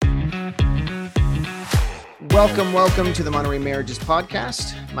Welcome to the Monterey Marriages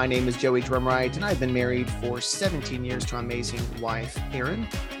Podcast. My name is Joey Drumright, and I've been married for 17 years to my amazing wife, Erin.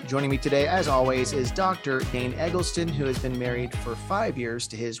 Joining me today, as always, is Dr. Dane Eggleston, who has been married for 5 years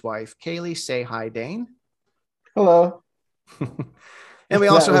to his wife, Kaylee. Say hi, Dane. Hello. And we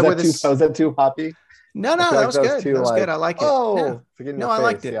also have with us... Was that too hoppy? No, that was good. That was good. I like it. Oh, yeah. No, I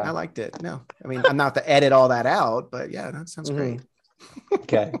liked it. Yeah. I liked it. No, I mean, I'm not to edit all that out, but yeah, that sounds great.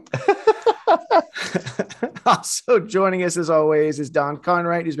 Okay. Also joining us, as always, is Dawn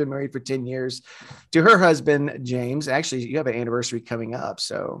Conright, who's been married for 10 years to her husband, James. Actually, you have an anniversary coming up,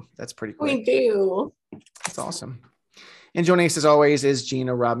 so that's pretty cool. We do. That's awesome. And joining us, as always, is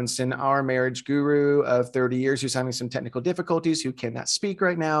Gina Robinson, our marriage guru of 30 years, who's having some technical difficulties, who cannot speak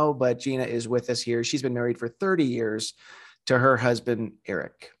right now, but Gina is with us here. She's been married for 30 years to her husband,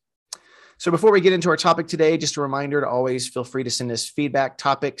 Eric. So before we get into our topic today, just a reminder to always feel free to send us feedback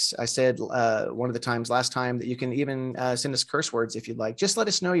topics. I said one of the times last time that you can even send us curse words if you'd like. Just let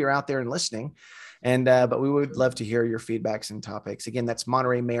us know you're out there and listening. And but we would love to hear your feedbacks and topics. Again, that's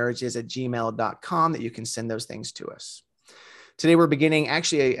montereymarriages@gmail.com that you can send those things to us. Today, we're beginning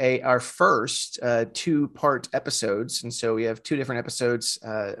actually our first two-part episodes. And so we have two different episodes,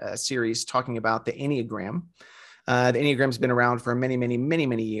 a series talking about the Enneagram. The Enneagram has been around for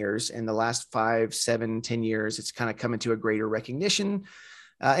many years. In the last 5, 7, 10 years, it's kind of come into a greater recognition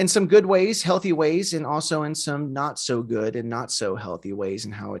in some good ways, healthy ways, and also in some not so good and not so healthy ways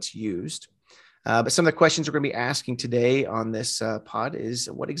and how it's used. But some of the questions we're going to be asking today on this pod is,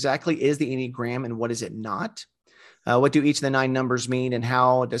 what exactly is the Enneagram and what is it not? What do each of the 9 numbers mean, and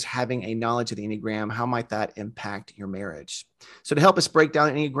how does having a knowledge of the Enneagram, how might that impact your marriage? So to help us break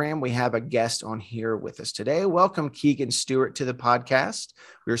down the Enneagram, we have a guest on here with us today. Welcome, Keegan Stewart, to the podcast.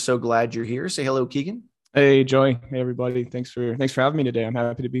 We're so glad you're here. Say hello, Keegan. Hey, Joey. Hey, everybody. Thanks for having me today. I'm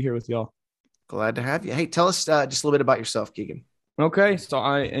happy to be here with y'all. Glad to have you. Hey, tell us just a little bit about yourself, Keegan. Okay, so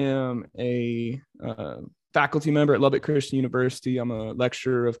I am a faculty member at Lubbock Christian University. I'm a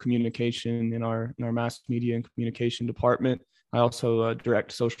lecturer of communication in our mass media and communication department. I also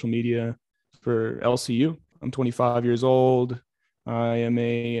direct social media for LCU. I'm 25 years old. I am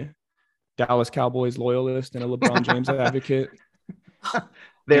a Dallas Cowboys loyalist and a LeBron James advocate.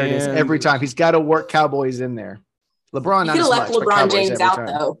 There it is. Every time he's got to work Cowboys in there. LeBron, not as much, left LeBron James out time.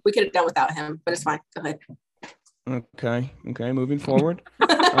 Though. We could have done without him, but it's fine. Go ahead. Okay. Moving forward.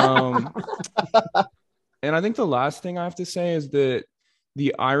 And I think the last thing I have to say is that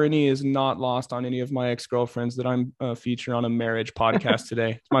the irony is not lost on any of my ex-girlfriends that I'm featuring on a marriage podcast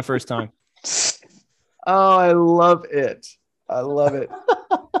today. It's my first time. Oh, I love it.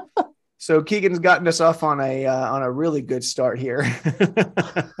 So Keegan's gotten us off on a really good start here.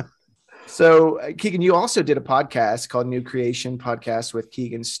 So Keegan, you also did a podcast called New Creation Podcast with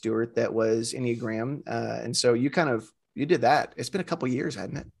Keegan Stewart that was Enneagram. And so you did that. It's been a couple of years,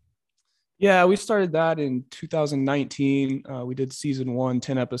 hasn't it? Yeah, we started that in 2019. We did season 1,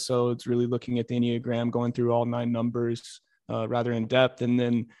 10 episodes, really looking at the Enneagram, going through all 9 numbers rather in depth. And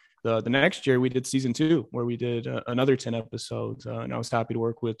then the next year we did season 2, where we did another 10 episodes. And I was happy to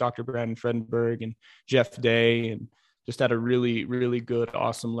work with Dr. Brandon Fredenberg and Jeff Day, and just had a really, really good,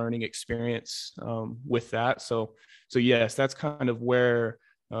 awesome learning experience with that. So yes, that's kind of where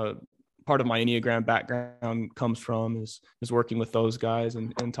part of my Enneagram background comes from, is working with those guys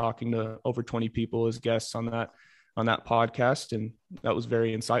and talking to over 20 people as guests on that podcast. And that was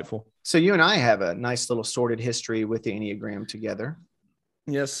very insightful. So you and I have a nice little sordid history with the Enneagram together.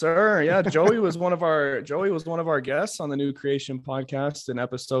 Yes, sir. Yeah. Joey was one of our guests on the New Creation Podcast, an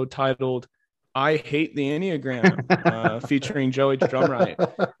episode titled I Hate the Enneagram, featuring Joey Drumright.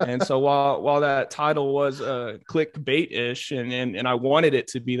 And so while that title was clickbait-ish, and I wanted it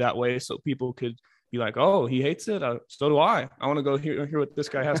to be that way so people could be like, oh, he hates it. So do I. I want to go hear what this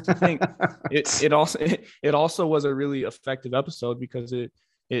guy has to think. It also was a really effective episode because it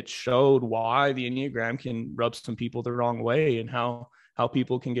showed why the Enneagram can rub some people the wrong way, and how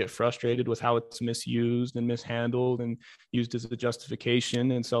people can get frustrated with how it's misused and mishandled and used as a justification.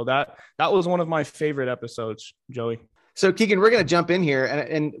 And so that was one of my favorite episodes, Joey. So Keegan, we're going to jump in here,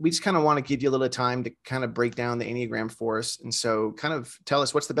 and we just kind of want to give you a little time to kind of break down the Enneagram for us. And so kind of tell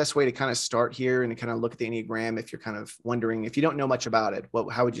us what's the best way to kind of start here and to kind of look at the Enneagram. If you're kind of wondering, if you don't know much about it,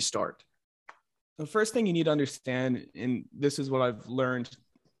 how would you start? The first thing you need to understand, and this is what I've learned,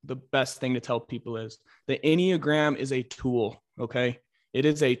 the best thing to tell people is the Enneagram is a tool. Okay. It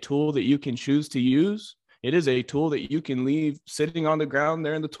is a tool that you can choose to use. It is a tool that you can leave sitting on the ground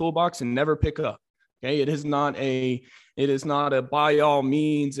there in the toolbox and never pick up. Okay. It is not a by all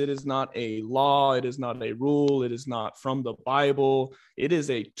means. It is not a law. It is not a rule. It is not from the Bible. It is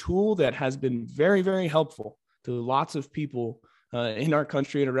a tool that has been very, very helpful to lots of people in our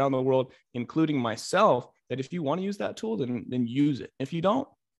country and around the world, including myself, that if you want to use that tool, then use it. If you don't,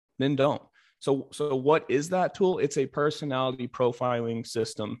 then don't. So what is that tool? It's a personality profiling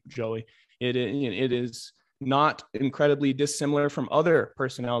system, Joey. It is not incredibly dissimilar from other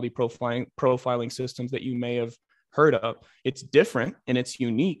personality profiling systems that you may have heard of. It's different and it's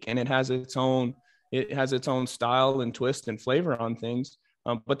unique, and it has its own style and twist and flavor on things.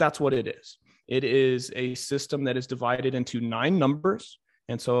 But that's what it is. It is a system that is divided into 9 numbers.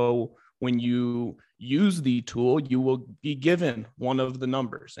 And so when you use the tool, you will be given one of the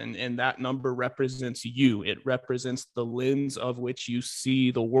numbers, and that number represents you. It represents the lens of which you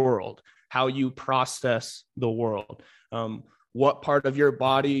see the world, how you process the world. What part of your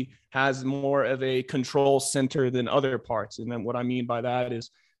body has more of a control center than other parts? And then what I mean by that is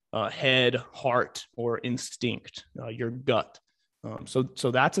head, heart, or instinct, your gut.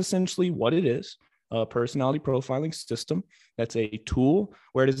 So that's essentially what it is. A personality profiling system. That's a tool.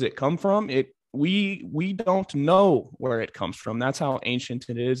 Where does it come from? We don't know where it comes from. That's how ancient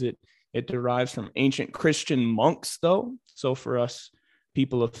it is. It derives from ancient Christian monks, though. So for us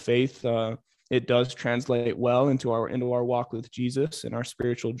people of faith, it does translate well into our walk with Jesus and our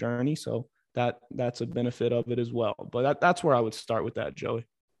spiritual journey. So that's a benefit of it as well. But that's where I would start with that, Joey.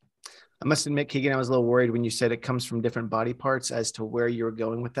 I must admit, Keegan, I was a little worried when you said it comes from different body parts as to where you were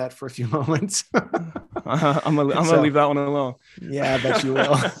going with that for a few moments. I'm gonna leave that one alone. Yeah, I bet you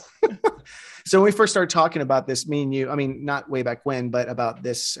will. So when we first started talking about this, me and you, I mean, not way back when, but about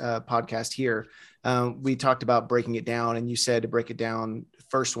this podcast here, we talked about breaking it down, and you said to break it down,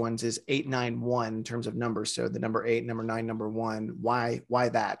 first ones is 891 in terms of numbers. So the number 8, number 9, number 1. Why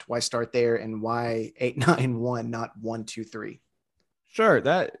that? Why start there, and why 891, not 1, 2, 3? Sure.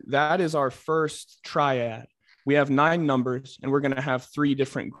 That is our first triad. We have 9 numbers, and we're going to have 3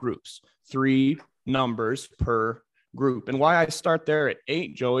 different groups, 3 numbers per group. And why I start there at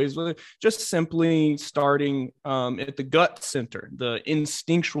 8, Joey, is just simply starting at the gut center, the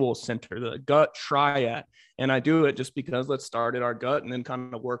instinctual center, the gut triad. And I do it just because let's start at our gut and then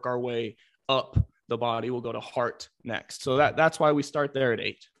kind of work our way up the body. We'll go to heart next. So that's why we start there at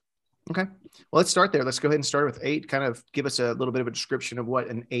 8. Okay. Well, let's start there. Let's go ahead and start with 8. Kind of give us a little bit of a description of what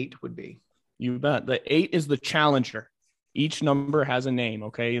an 8 would be. You bet. The 8 is the challenger. Each number has a name.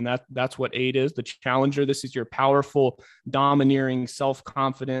 Okay. And that's what 8 is. The challenger. This is your powerful, domineering,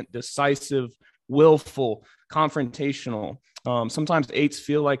 self-confident, decisive, willful, confrontational. Sometimes 8s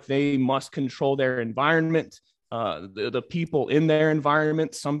feel like they must control their environment, the people in their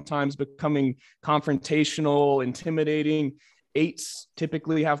environment, sometimes becoming confrontational, intimidating. 8s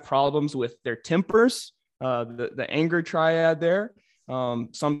typically have problems with their tempers, the anger triad there.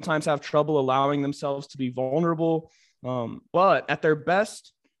 Sometimes have trouble allowing themselves to be vulnerable. But at their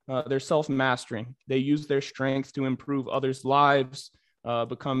best, they're self-mastering. They use their strength to improve others' lives,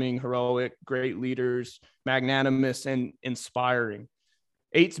 becoming heroic, great leaders, magnanimous, and inspiring.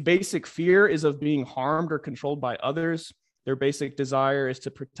 8's basic fear is of being harmed or controlled by others. Their basic desire is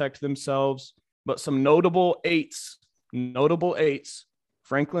to protect themselves. But some notable 8s,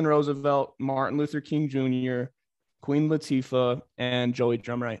 Franklin Roosevelt, Martin Luther King Jr., Queen Latifah, and Joey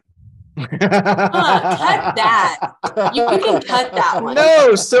Drumright. Cut that. You can cut that one.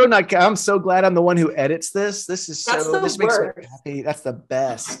 No, so not. I'm so glad I'm the one who edits this. This is That's so. the This makes me worst. happy. That's the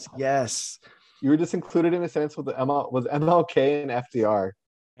best. Yes. You were just included in a sentence with was MLK and FDR.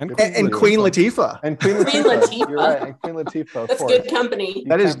 And Queen Latifah. And Queen Queen Latifah. Latifah. You're right. And Queen Latifah. Of That's course. good company.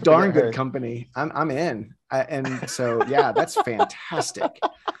 That is can't darn forget good her. company. I'm in. And so, yeah, that's fantastic.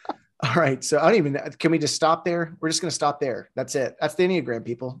 All right. So I don't even, can we just stop there? We're just going to stop there. That's it. That's the Enneagram,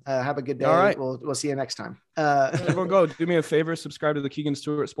 people. Have a good day. All right. We'll see you next time. Everyone go. Do me a favor. Subscribe to the Keegan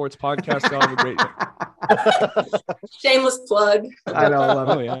Stewart Sports Podcast. Y'all have a great day. Shameless plug. I know. I love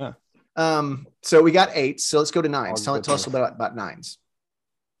Oh, it. yeah. So we got 8s. So let's go to 9s. All Tell us good. about 9s.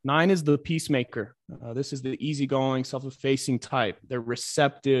 9 is the peacemaker. This is the easygoing, self-effacing type. They're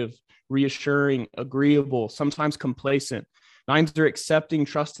receptive, reassuring, agreeable, sometimes complacent. 9s are accepting,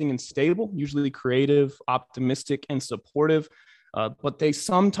 trusting, and stable, usually creative, optimistic, and supportive. But they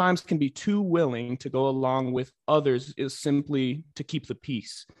sometimes can be too willing to go along with others is simply to keep the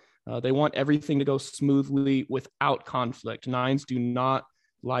peace. They want everything to go smoothly without conflict. 9s do not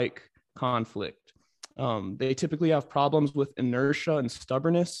like conflict. They typically have problems with inertia and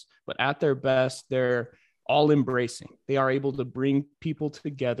stubbornness, but at their best, they're all embracing. They are able to bring people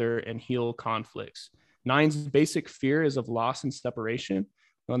together and heal conflicts. 9's basic fear is of loss and separation,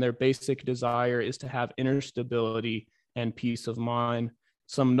 and their basic desire is to have inner stability and peace of mind.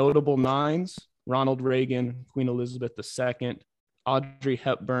 Some notable 9s, Ronald Reagan, Queen Elizabeth II, Audrey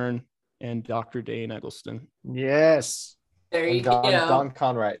Hepburn, and Dr. Dane Eggleston. Yes. There you And Dawn, go. Dawn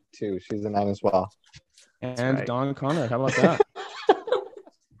Conrad too. She's a 9 as well. And right. Don Conrad. How about that?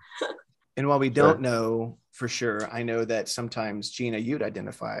 And while we Sure. don't know for sure, I know that sometimes Gina, you'd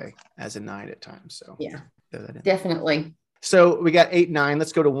identify as a 9 at times. So Yeah, throw that in. definitely. So we got 8, 9.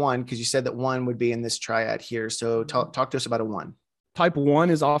 Let's go to 1 because you said that 1 would be in this triad here. So talk to us about a 1. Type 1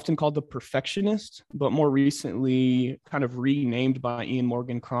 is often called the perfectionist, but more recently kind of renamed by Ian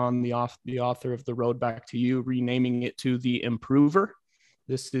Morgan Cron, the author of The Road Back to You, renaming it to the improver.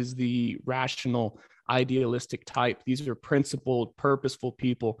 This is the rational, idealistic type. These are principled, purposeful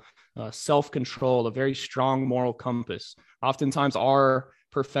people, self-control, a very strong moral compass. Oftentimes are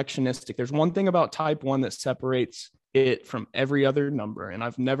perfectionistic. There's one thing about type 1 that separates it from every other number, and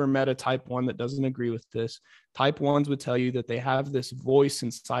I've never met a type 1 that doesn't agree with this. Type 1s would tell you that they have this voice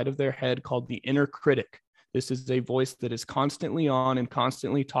inside of their head called the inner critic. This is a voice that is constantly on and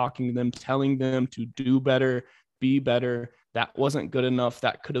constantly talking to them, telling them to do better, be better. That wasn't good enough.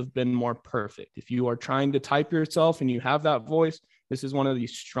 That could have been more perfect. If you are trying to type yourself and you have that voice, this is one of the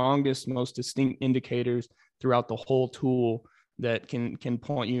strongest, most distinct indicators throughout the whole tool that can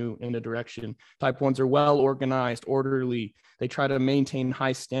point you in a direction. Type 1s are well organized, orderly. They try to maintain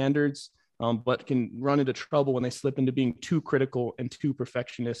high standards, but can run into trouble when they slip into being too critical and too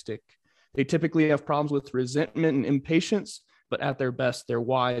perfectionistic. They typically have problems with resentment and impatience, but at their best, they're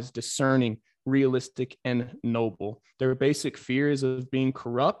wise, discerning, realistic, and noble. Their basic fear is of being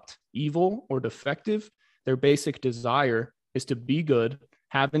corrupt, evil, or defective. Their basic desire is to be good,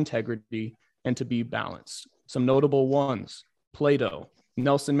 have integrity, and to be balanced. Some notable ones: Plato,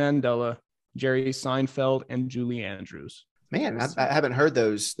 Nelson Mandela, Jerry Seinfeld, and Julie Andrews. Man, I haven't heard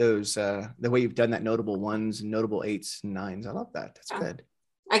those the way you've done that, notable 1s and notable 8s and 9s. I love that. That's good.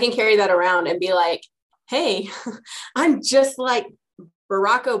 I can carry that around and be like, hey, I'm just like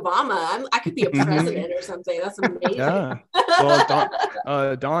Barack Obama. I could be a president or something. That's amazing. Yeah.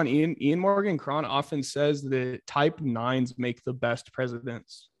 Well, Ian Morgan Cron often says that type 9s make the best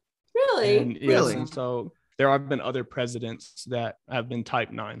presidents. Really? And, yes, Really? and so there have been other presidents that have been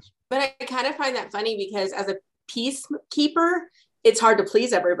type 9s. But I kind of find that funny because as a peacekeeper, it's hard to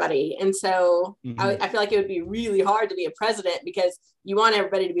please everybody. And so I feel like it would be really hard to be a president because you want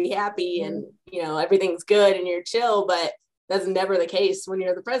everybody to be happy and, you know, everything's good and you're chill, but that's never the case when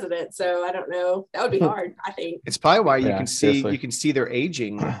you're the president. So I don't know. That would be hard, I think. It's probably why you Yeah, can see seriously. you can see their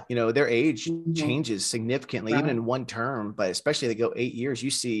aging. You know, their age changes significantly, even Right. in one term. But especially they go 8 years,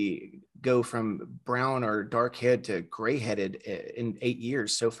 you see go from brown or dark head to gray headed in 8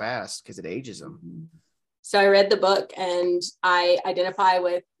 years so fast because it ages them. So I read the book and I identify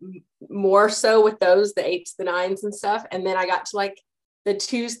with more so with those, the 8s, the 9s and stuff. And then I got to like the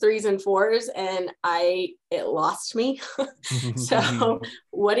 2s, 3s, and 4s and it lost me. So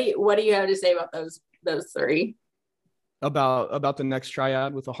what do you have to say about those 3? About the next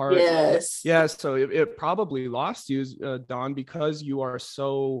triad with the heart? Yes. Yeah, so it probably lost you, Don, because you are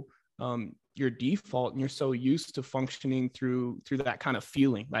so your default and you're so used to functioning through that kind of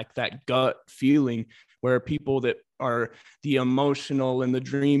feeling, like that gut feeling, where people that are the emotional and the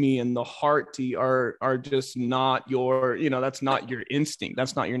dreamy and the hearty are just not your, you know, that's not your instinct.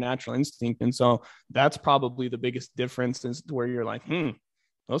 That's not your natural instinct. And so that's probably the biggest difference, is where you're like,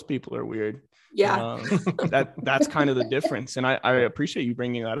 those people are weird. Yeah. That's kind of the difference. And I appreciate you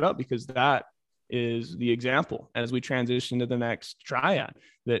bringing that up, because that is the example as we transition to the next triad,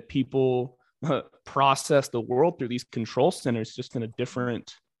 that people process the world through these control centers just in a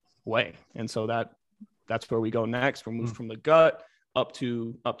different way. And so that's where we go next. We'll move from the gut up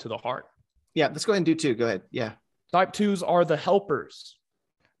to the heart. Yeah, let's go ahead and do 2. Go ahead. Yeah. Type 2s are the helpers,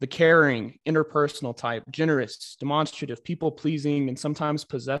 the caring, interpersonal type, generous, demonstrative, people-pleasing, and sometimes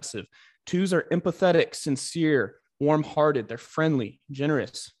possessive. 2s are empathetic, sincere, warm-hearted. They're friendly,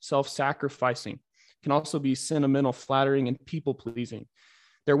 generous, self-sacrificing. Can also be sentimental, flattering, and people-pleasing.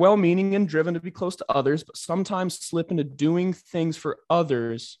 They're well-meaning and driven to be close to others, but sometimes slip into doing things for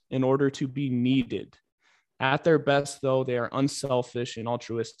others in order to be needed. At their best, though, they are unselfish and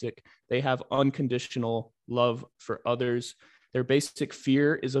altruistic. They have unconditional love for others. Their basic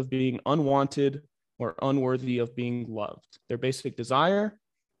fear is of being unwanted or unworthy of being loved. Their basic desire,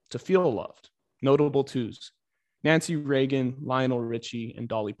 to feel loved. Notable 2s: Nancy Reagan, Lionel Richie, and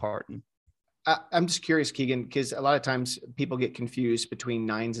Dolly Parton. I'm just curious, Keegan, because a lot of times people get confused between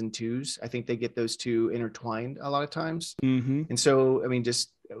 9s and 2s. I think they get those 2 intertwined a lot of times. Mm-hmm. And so, I mean,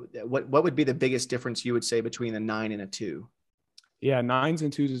 just what would be the biggest difference you would say between a 9 and a 2? Yeah, 9s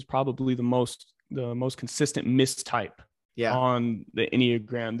and 2s is probably the most consistent mistype on the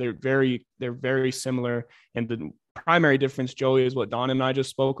Enneagram. They're very similar. And the primary difference, Joey, is what Don and I just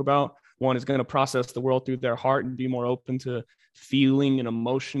spoke about. One is going to process the world through their heart and be more open to feeling and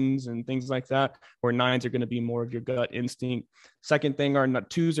emotions and things like that, where 9s are going to be more of your gut instinct. Second thing are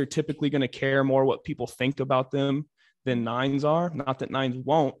 2s are typically going to care more what people think about them than 9s are. Not that 9s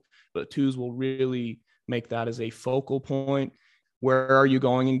won't, but 2s will really make that as a focal point. Where are you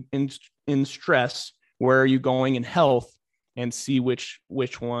going in stress? Where are you going in health? And see which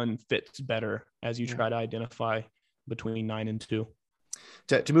one fits better as you try to identify between 9 and 2.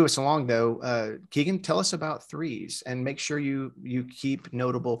 To move us along, though, Keegan, tell us about 3s, and make sure you keep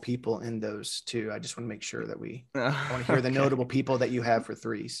notable people in those too. I just want to make sure that I want to hear the notable people that you have for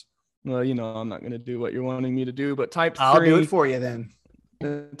 3s. Well, I'm not going to do what you're wanting me to do, but type 3. I'll do it for you then.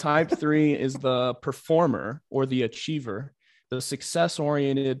 Type 3 is the performer or the achiever, the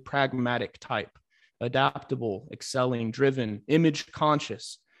success-oriented, pragmatic type, adaptable, excelling, driven, image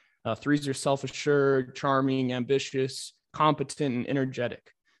conscious. 3s are self-assured, charming, ambitious, competent, and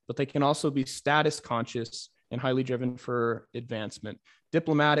energetic, but they can also be status conscious and highly driven for advancement,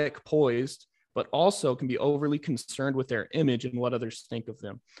 diplomatic, poised, but also can be overly concerned with their image and what others think of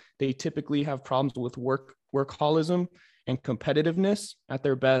them. They typically have problems with workaholism and competitiveness. At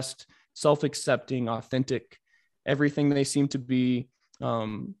their best, self-accepting, authentic. Everything they seem to be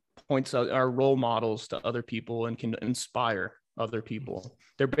points out are role models to other people and can inspire other people.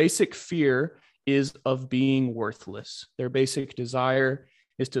 Their basic fear is of being worthless. Their basic desire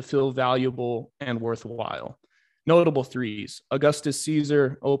is to feel valuable and worthwhile. Notable 3s: Augustus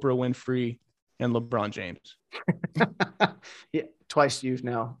Caesar, Oprah Winfrey, and LeBron James. Yeah, twice you've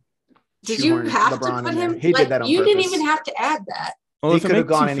now. Did you have LeBron to put him? He did that on you purpose. didn't even have to add that. Well, He could have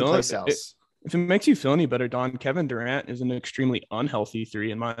gone anyplace else. If it makes you feel any better, Don, Kevin Durant is an extremely unhealthy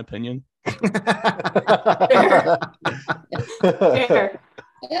 3, in my opinion. Fair.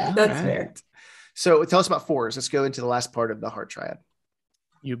 Yeah. That's fair. So tell us about 4s. Let's go into the last part of the heart triad.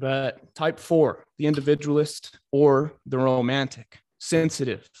 You bet. Type 4, the individualist or the romantic,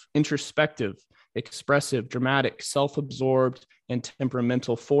 sensitive, introspective, expressive, dramatic, self-absorbed, and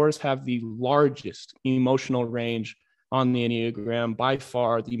temperamental. 4s have the largest emotional range on the Enneagram, by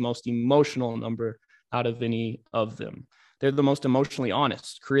far the most emotional number out of any of them. They're the most emotionally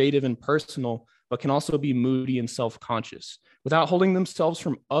honest, creative, and personal, but can also be moody and self-conscious. Without holding themselves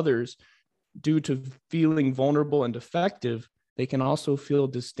from others due to feeling vulnerable and defective, they can also feel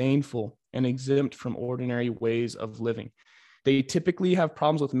disdainful and exempt from ordinary ways of living. They typically have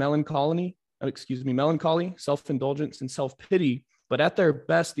problems with melancholy, self-indulgence, and self-pity. But at their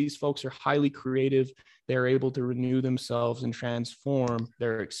best, these folks are highly creative. They're able to renew themselves and transform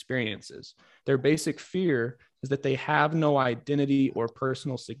their experiences. Their basic fear is that they have no identity or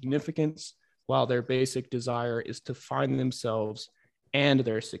personal significance, while their basic desire is to find themselves and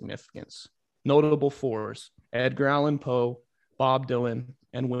their significance. Notable 4s: Edgar Allan Poe, Bob Dylan,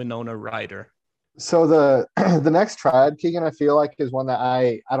 and Winona Ryder. So the next triad, Keegan, I feel like is one that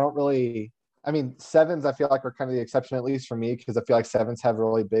I don't really. I mean, 7s, I feel like are kind of the exception, at least for me, because I feel like 7s have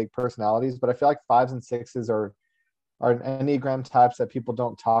really big personalities, but I feel like 5s and 6s are Enneagram types that people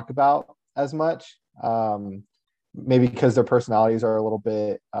don't talk about as much. Maybe because their personalities are a little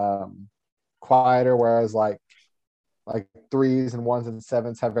bit quieter, whereas like 3s and 1s and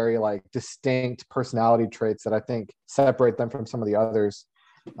 7s have very like distinct personality traits that I think separate them from some of the others.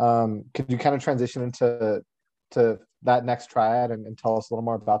 Could you kind of transition into that next triad and tell us a little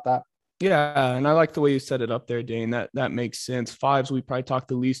more about that? Yeah, and I like the way you set it up there, Dane. That makes sense. 5s, we probably talk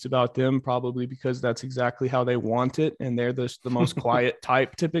the least about them, probably because that's exactly how they want it, and they're the most quiet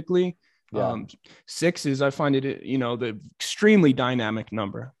type typically. Yeah. 6s, I find it, the extremely dynamic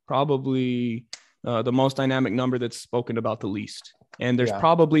number, probably the most dynamic number that's spoken about the least. And there's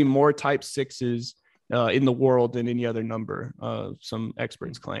probably more type 6s in the world than any other number, some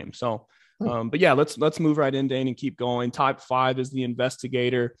experts claim. So, but yeah, let's move right in, Dane, and keep going. Type 5 is the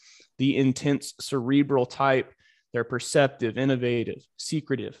investigator, the intense cerebral type. They're perceptive, innovative,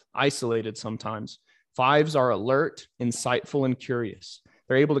 secretive, isolated sometimes. 5s are alert, insightful, and curious.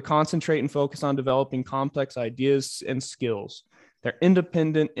 They're able to concentrate and focus on developing complex ideas and skills. They're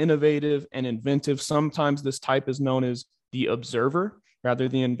independent, innovative, and inventive. Sometimes this type is known as the observer rather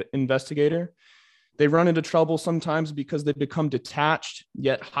than the investigator. They run into trouble sometimes because they become detached,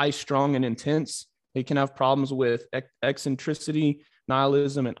 yet high-strung and intense. They can have problems with eccentricity,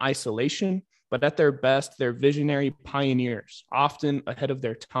 nihilism, and isolation. But at their best, they're visionary pioneers, often ahead of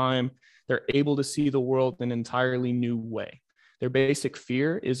their time. They're able to see the world in an entirely new way. Their basic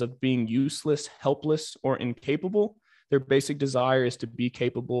fear is of being useless, helpless, or incapable. Their basic desire is to be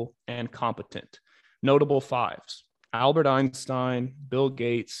capable and competent. Notable 5s: Albert Einstein, Bill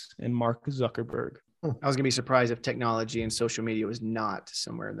Gates, and Mark Zuckerberg. I was gonna be surprised if technology and social media was not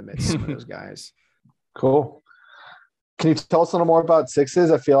somewhere in the midst of some of those guys. Cool. Can you tell us a little more about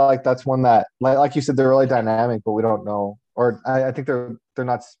sixes? I feel like that's one that, like you said, they're really dynamic, but we don't know, or I think they're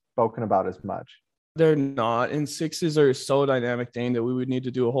not spoken about as much. They're not. And sixes are so dynamic, Dane, that we would need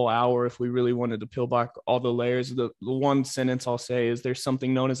to do a whole hour if we really wanted to peel back all the layers. The one sentence I'll say is there's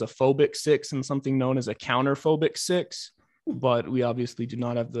something known as a phobic six and something known as a counterphobic six, but we obviously do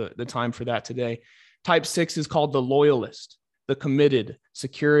not have the time for that today. Type six is called the loyalist, the committed,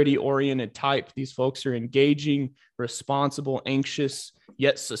 security-oriented type. These folks are engaging, responsible, anxious,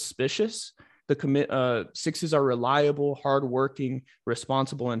 yet suspicious. The sixes are reliable, hardworking,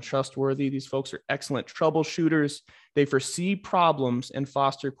 responsible, and trustworthy. These folks are excellent troubleshooters. They foresee problems and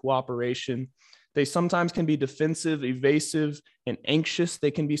foster cooperation. They sometimes can be defensive, evasive, and anxious.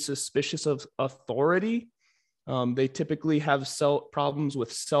 They can be suspicious of authority. They typically have problems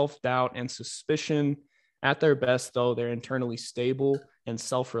with self-doubt and suspicion. At their best, though, they're internally stable and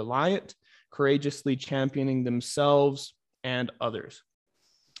self-reliant, courageously championing themselves and others.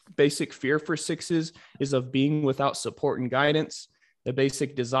 Basic fear for sixes is of being without support and guidance. The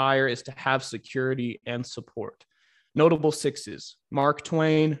basic desire is to have security and support. Notable sixes: Mark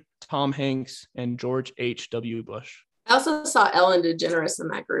Twain, Tom Hanks, and George H.W. Bush. I also saw Ellen DeGeneres in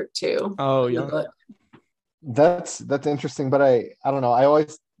that group too. Oh, yeah. That's interesting, but I don't know. I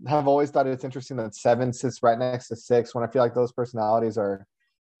have always thought it's interesting that 7 sits right next to 6 when I feel like those personalities are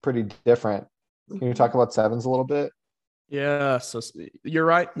pretty different. Can you talk about 7s a little bit? Yeah, so you're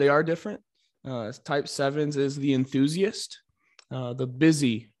right. They are different. Type 7s is the enthusiast, the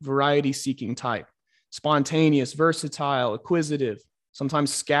busy, variety-seeking type, spontaneous, versatile, acquisitive,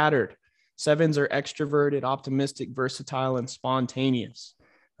 sometimes scattered. 7s are extroverted, optimistic, versatile, and spontaneous,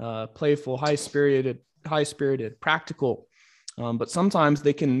 playful, high-spirited, practical. But sometimes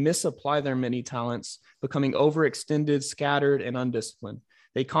they can misapply their many talents, becoming overextended, scattered, and undisciplined.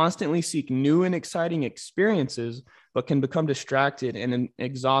 They constantly seek new and exciting experiences, but can become distracted and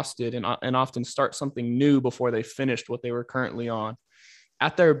exhausted and often start something new before they finished what they were currently on.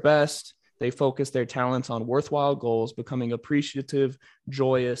 At their best, they focus their talents on worthwhile goals, becoming appreciative,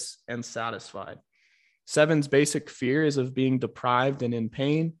 joyous, and satisfied. 7's basic fear is of being deprived and in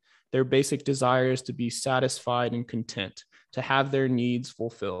pain. Their basic desire is to be satisfied and content, to have their needs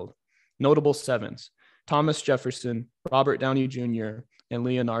fulfilled. Notable 7s: Thomas Jefferson, Robert Downey Jr., and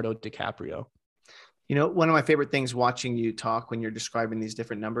Leonardo DiCaprio. You know, one of my favorite things watching you talk when you're describing these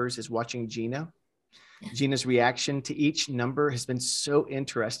different numbers is watching Gina. Gina's reaction to each number has been so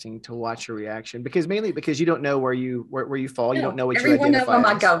interesting to watch her reaction, because you don't know where you fall. You don't know what you identify as. Every one of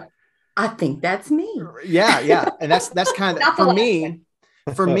them, I go, I think that's me. Yeah. And that's kind of,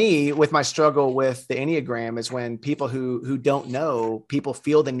 for me, with my struggle with the Enneagram, is when people who don't know, people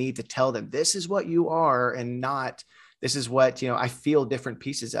feel the need to tell them this is what you are, and not this is what, I feel different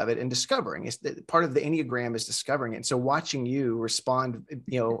pieces of it, and discovering is part of the Enneagram is discovering it. And so watching you respond,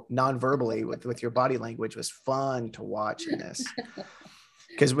 non-verbally with your body language was fun to watch in this,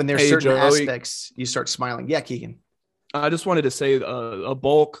 because when there's certain aspects, you start smiling. Yeah, Keegan. I just wanted to say a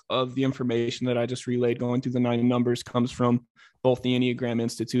bulk of the information that I just relayed going through the 9 numbers comes from both the Enneagram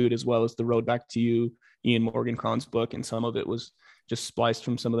Institute as well as the Road Back to You, Ian Morgan-Cron's book. And some of it was just spliced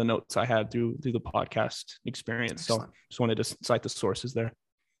from some of the notes I had through the podcast experience. Excellent. So just wanted to cite the sources there.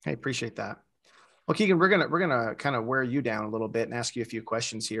 I appreciate that. Well, Keegan, we're gonna kind of wear you down a little bit and ask you a few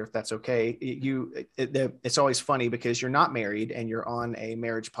questions here, if that's okay. It's always funny because you're not married and you're on a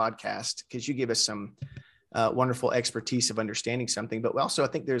marriage podcast, because you give us some wonderful expertise of understanding something, but also I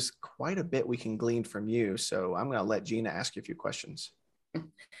think there's quite a bit we can glean from you. So I'm going to let Gina ask you a few questions.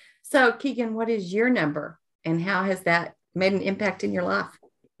 So Keegan, what is your number and how has that made an impact in your life?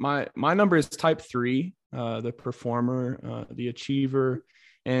 My number is type 3, the performer, the achiever.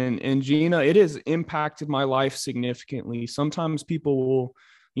 And Gina, it has impacted my life significantly. Sometimes people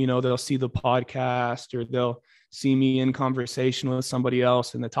will, they'll see the podcast or they'll see me in conversation with somebody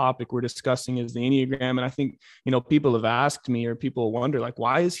else, and the topic we're discussing is the Enneagram. And I think, people have asked me, or people wonder, like,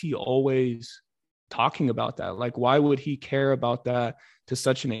 why is he always talking about that? Like, why would he care about that to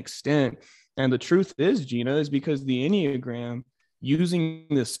such an extent? And the truth is, Gina, is because the Enneagram, using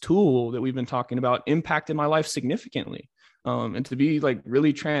this tool that we've been talking about, impacted my life significantly. And to be like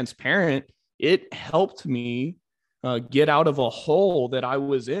really transparent, it helped me get out of a hole that I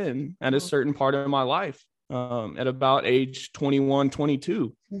was in at a certain part of my life. At about age 21,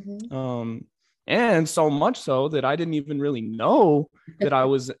 22. Mm-hmm. And so much so that I didn't even really know that I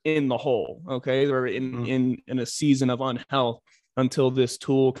was in the hole, okay, or in a season of unhealth, until this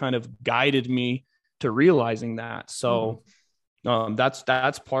tool kind of guided me to realizing that. So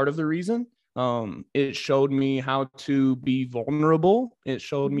that's part of the reason. It showed me how to be vulnerable. It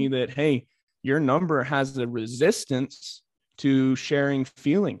showed me that, hey, your number has a resistance to sharing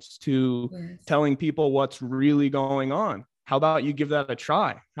feelings, to telling people what's really going on. How about you give that a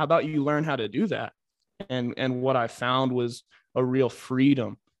try? How about you learn how to do that? And what I found was a real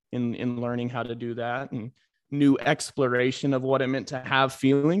freedom in learning how to do that, and new exploration of what it meant to have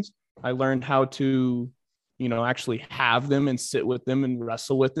feelings. I learned how to, actually have them and sit with them and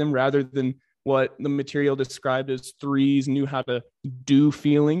wrestle with them, rather than what the material described as threes knew how to do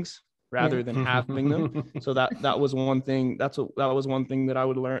feelings rather than having them. So that was one thing. That was one thing that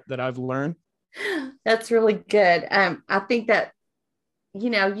I've learned. That's really good. I think that,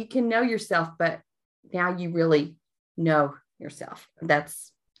 you can know yourself, but now you really know yourself. That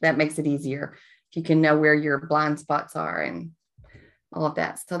makes it easier. You can know where your blind spots are and all of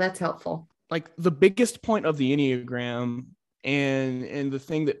that. So that's helpful. Like the biggest point of the Enneagram and the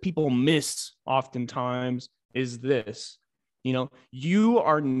thing that people miss oftentimes is this, you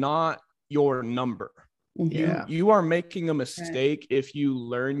are not your number. Yeah. You are making a mistake if you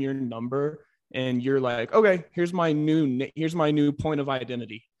learn your number and you're like, okay, here's my new point of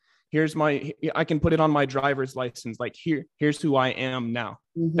identity. I can put it on my driver's license. Like here's who I am now.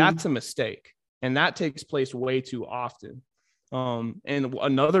 Mm-hmm. That's a mistake. And that takes place way too often. And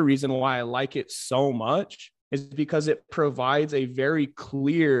another reason why I like it so much is because it provides a very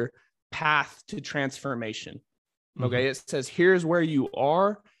clear path to transformation. Okay. Mm-hmm. It says, here's where you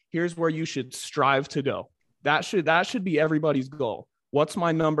are. Here's where you should strive to go. That should be everybody's goal. What's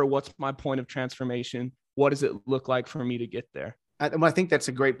my number? What's my point of transformation? What does it look like for me to get there? I think that's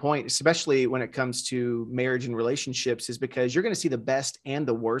a great point, especially when it comes to marriage and relationships, is because you're going to see the best and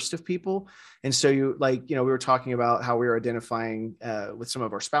the worst of people. And so we were talking about how we were identifying with some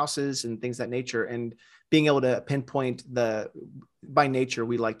of our spouses and things of that nature, and being able to pinpoint by nature,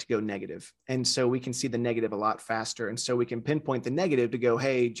 we like to go negative. And so we can see the negative a lot faster. And so we can pinpoint the negative to go,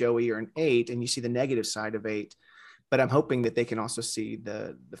 hey, Joey, you're an 8, and you see the negative side of 8. But I'm hoping that they can also see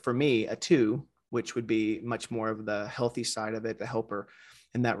for me, a 2, which would be much more of the healthy side of it, the helper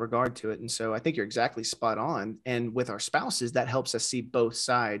in that regard to it. And so I think you're exactly spot on. And with our spouses, that helps us see both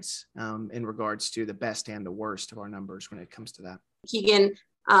sides in regards to the best and the worst of our numbers when it comes to that. Keegan,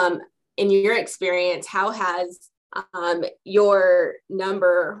 in your experience, how has your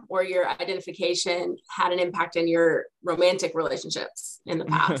number or your identification had an impact in your romantic relationships in the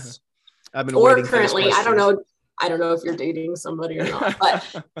past? I've been or currently, I don't know if you're dating somebody or not,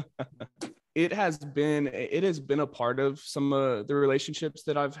 but it has been a part of some of the relationships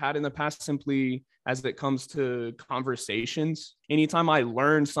that I've had in the past, simply as it comes to conversations. Anytime I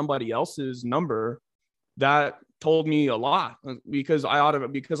learned somebody else's number, that told me a lot, because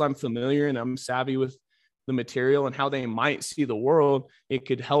I'm familiar and I'm savvy with the material and how they might see the world. It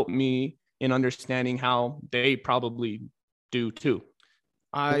could help me in understanding how they probably do too.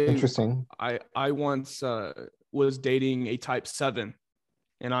 Interesting. I once was dating a type 7.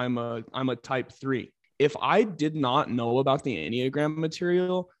 And I'm a type 3. If I did not know about the Enneagram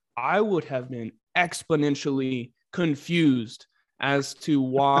material, I would have been exponentially confused as to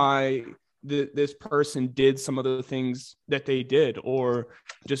why this person did some of the things that they did, or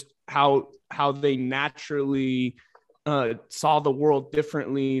just how they naturally saw the world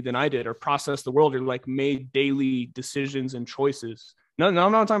differently than I did, or processed the world, or like made daily decisions and choices. No, I'm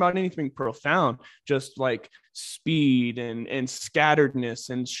not talking about anything profound, just like speed and scatteredness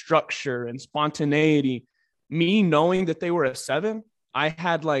and structure and spontaneity. Me knowing that they were a 7, I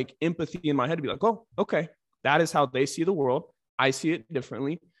had like empathy in my head to be like, oh, okay, that is how they see the world. I see it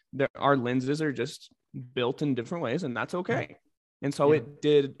differently. Our lenses are just built in different ways, and that's okay. And so it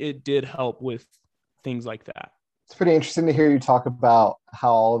did help with things like that. It's pretty interesting to hear you talk about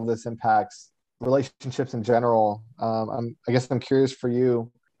how all of this impacts relationships in general. I guess I'm curious for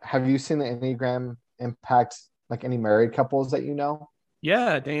you, have you seen the Enneagram impact like any married couples that you know?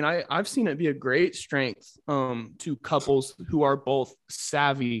 Yeah, Dane, I've seen it be a great strength to couples who are both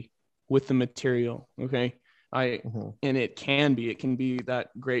savvy with the material. Okay. And it can be that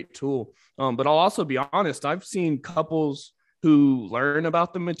great tool. But I'll also be honest, I've seen couples who learn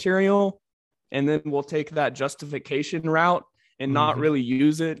about the material and then will take that justification route and not really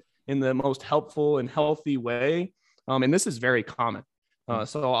use it in the most helpful and healthy way. And this is very common.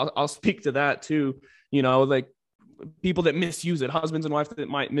 So I'll speak to that too. Like people that misuse it, husbands and wives that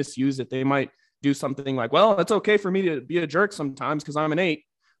might misuse it. They might do something like, well, it's okay for me to be a jerk sometimes because I'm an 8,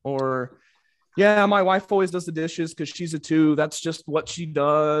 or yeah, my wife always does the dishes because she's a 2. That's just what she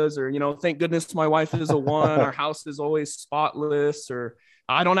does. Or, thank goodness my wife is a 1. Our house is always spotless. Or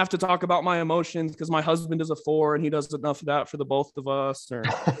I don't have to talk about my emotions because my husband is a 4 and he does enough of that for the both of us, or,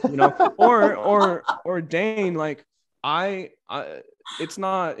 you know, or Dane, like it's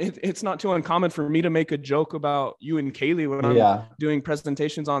not too uncommon for me to make a joke about you and Kaylee when I'm doing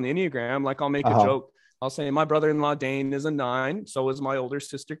presentations on the Enneagram. Like I'll make a joke. I'll say my brother-in-law Dane is a 9. So is my older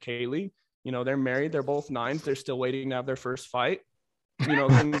sister Kaylee. You know, they're married. They're both 9s. They're still waiting to have their first fight. You know,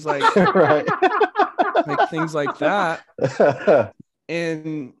 things like, like things like that.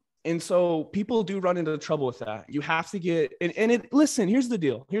 And so people do run into trouble with that. You have to get, listen, here's the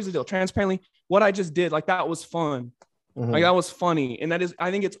deal. Transparently, what I just did, like that was fun. Like that was funny. And I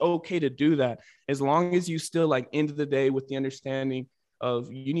think it's okay to do that as long as you still like end of the day with the understanding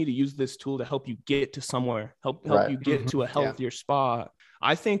of you need to use this tool to help you get to somewhere, help you get to a healthier spot.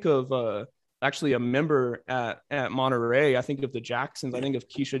 I think of actually a member at Monterey. I think of the Jacksons. I think of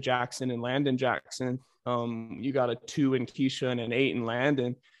Keisha Jackson and Landon Jackson. You got a 2 in Keisha and an 8 in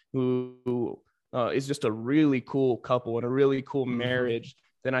Landon, who is just a really cool couple and a really cool marriage.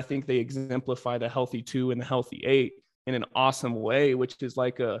 Then I think they exemplify the healthy 2 and the healthy 8 in an awesome way, which is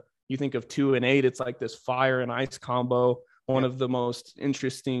like you think of 2 and 8, it's like this fire and ice combo, one of the most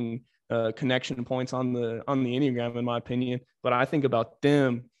interesting connection points on the Enneagram, in my opinion. But I think about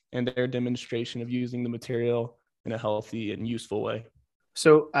them and their demonstration of using the material in a healthy and useful way.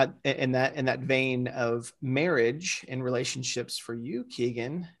 So in that vein of marriage and relationships for you,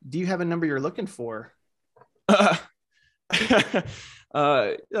 Keegan, do you have a number you're looking for? That's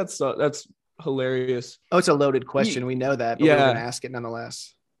hilarious. Oh, it's a loaded question. We know that, but we're going to ask it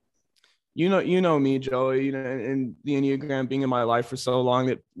nonetheless. You know me, Joey, you know, and the Enneagram being in my life for so long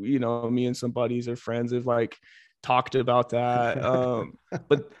that, you know, me and some buddies or friends have like talked about that.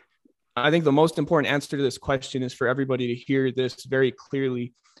 But I think the most important answer to this question is for everybody to hear this very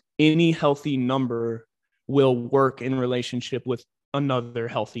clearly. Any healthy number will work in relationship with another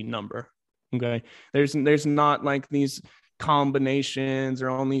healthy number. Okay. There's not like these combinations or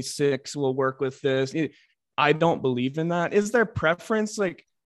only 6 will work with this. I don't believe in that. Is there preference? Like,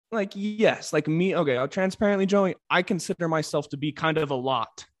 yes, like me. Okay. I'll transparently, Joey, I consider myself to be kind of a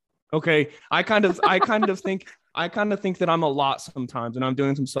lot. Okay. I kind of think that I'm a lot sometimes, and I'm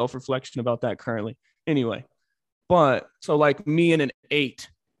doing some self-reflection about that currently. Anyway, but so like me and an 8,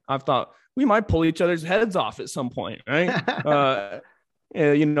 I've thought we might pull each other's heads off at some point, right?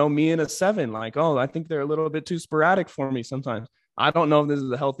 You know, me and a 7, like, oh, I think they're a little bit too sporadic for me sometimes. I don't know if this is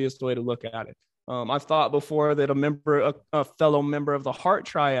the healthiest way to look at it. I've thought before that a fellow member of the heart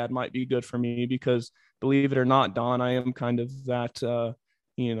triad might be good for me because, believe it or not, Don, I am kind of that,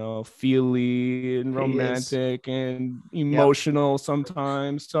 you know, feely and romantic and emotional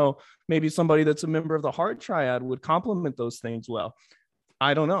sometimes. So maybe somebody that's a member of the heart triad would complement those things well.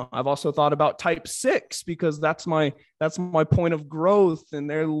 I don't know. I've also thought about type 6 because that's my point of growth, and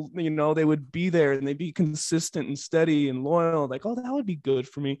they're, you know, they would be there and they'd be consistent and steady and loyal. Like, oh, that would be good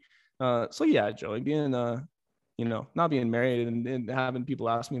for me. So yeah, Joey, being, you know, not being married and having people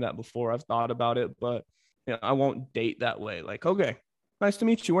ask me that before, I've thought about it, but you know, I won't date that way. Like, okay, nice to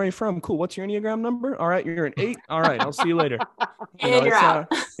meet you. Where are you from? Cool. What's your Enneagram number? All right. You're an 8. All right. I'll see you later. And you're out.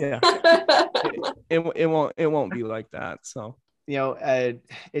 Yeah. It won't be like that. So, you know,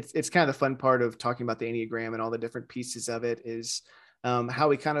 it's kind of the fun part of talking about the Enneagram and all the different pieces of it is how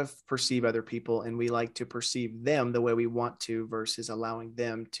we kind of perceive other people, and we like to perceive them the way we want to versus allowing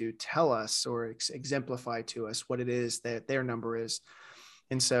them to tell us or exemplify to us what it is that their number is.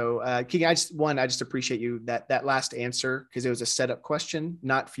 And so, Keegan, I just appreciate you that last answer, because it was a setup question,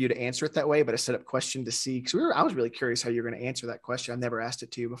 not for you to answer it that way, but a setup question to see. Because I was really curious how you're going to answer that question. I've never asked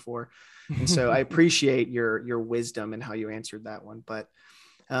it to you before, and so I appreciate your wisdom and how you answered that one. But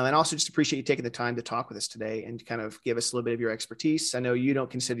and also just appreciate you taking the time to talk with us today and kind of give us a little bit of your expertise. I know you don't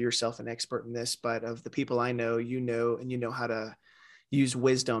consider yourself an expert in this, but of the people I know, you know how to use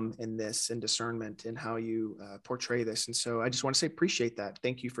wisdom in this and discernment in how you portray this. And so I just want to say, appreciate that.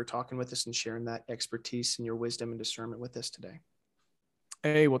 Thank you for talking with us and sharing that expertise and your wisdom and discernment with us today.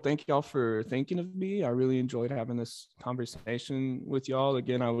 Hey, well, thank y'all for thinking of me. I really enjoyed having this conversation with y'all.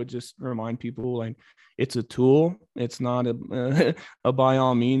 Again, I would just remind people, like, it's a tool. It's not a by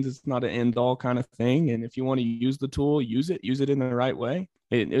all means, it's not an end all kind of thing. And if you want to use the tool, use it in the right way.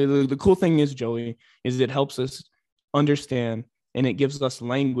 The cool thing is, Joey, is it helps us understand, and it gives us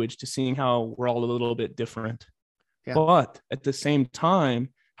language to seeing how we're all a little bit different. Yeah. But at the same time,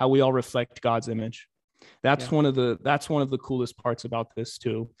 how we all reflect God's image. That's one of the coolest parts about this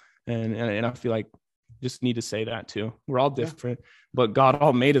too. And I feel like just need to say that too. We're all different, but God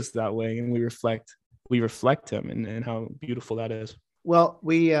all made us that way, and we reflect him and how beautiful that is. Well,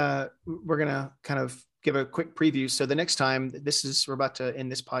 we're going to kind of give a quick preview. So the next time, we're about to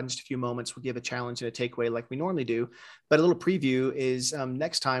end this pod in just a few moments. We'll give a challenge and a takeaway like we normally do. But a little preview is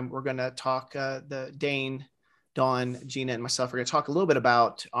next time we're going to talk, the Dane, Dawn, Gina, and myself are going to talk a little bit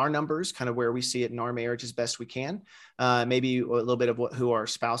about our numbers, kind of where we see it in our marriage as best we can. Maybe a little bit of who our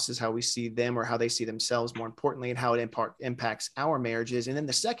spouses, how we see them or how they see themselves, more importantly, and how it impacts our marriages. And then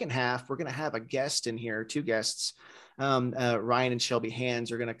the second half, we're going to have a guest in here, two guests. Ryan and Shelby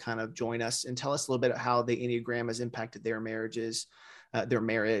Hands are going to kind of join us and tell us a little bit of how the Enneagram has impacted their marriages, their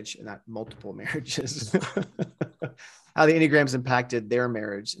marriage, not multiple marriages, how the Enneagram's impacted their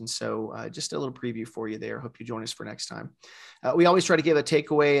marriage. And so just a little preview for you there. Hope you join us for next time. We always try to give a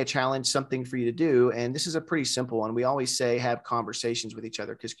takeaway, a challenge, something for you to do. And this is a pretty simple one. We always say have conversations with each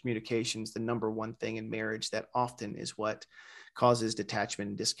other, because communication is the number one thing in marriage that often is what causes detachment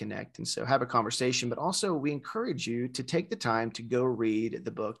and disconnect. And so have a conversation, but also we encourage you to take the time to go read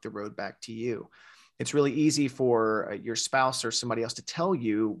the book, The Road Back to You. It's really easy for your spouse or somebody else to tell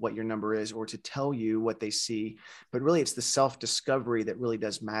you what your number is or to tell you what they see. But really, it's the self-discovery that really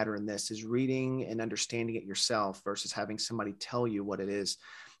does matter in this, is reading and understanding it yourself versus having somebody tell you what it is.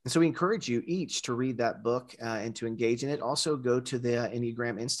 And so we encourage you each to read that book and to engage in it. Also go to the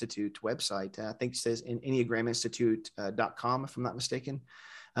Enneagram Institute website. I think it says enneagraminstitute.com, if I'm not mistaken.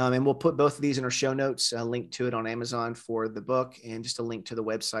 And we'll put both of these in our show notes, a link to it on Amazon for the book, and just a link to the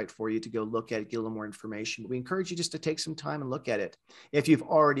website for you to go look at it, get a little more information. We encourage you just to take some time and look at it. If you've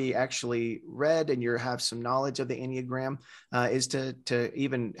already actually read and you have some knowledge of the Enneagram, is to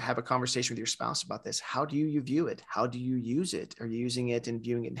even have a conversation with your spouse about this. How do you view it? How do you use it? Are you using it and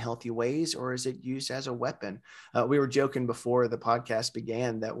viewing it in healthy ways, or is it used as a weapon? We were joking before the podcast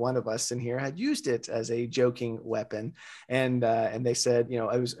began that one of us in here had used it as a joking weapon. And they said,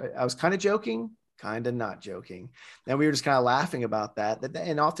 I was kind of joking, kind of not joking. And we were just kind of laughing about that.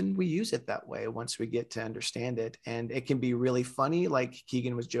 And often we use it that way once we get to understand it. And it can be really funny, like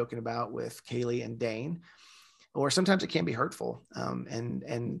Keegan was joking about with Kaylee and Dane, or sometimes it can be hurtful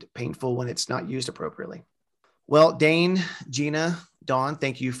and painful when it's not used appropriately. Well, Dane, Gina, Dawn,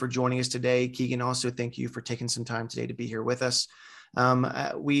 thank you for joining us today. Keegan, also thank you for taking some time today to be here with us.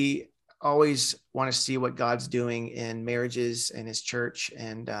 We always want to see what God's doing in marriages and his church.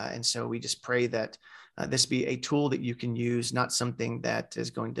 And so we just pray that this be a tool that you can use, not something that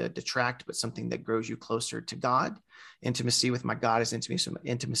is going to detract, but something that grows you closer to God. Intimacy with my God is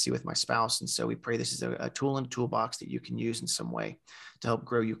intimacy with my spouse. And so we pray this is a tool in a toolbox that you can use in some way to help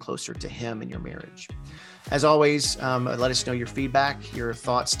grow you closer to him in your marriage. As always, let us know your feedback, your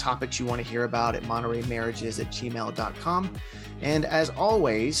thoughts, topics you want to hear about at montereymarriages@gmail.com. And as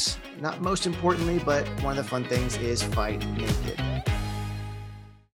always, not most importantly, but one of the fun things is fight naked.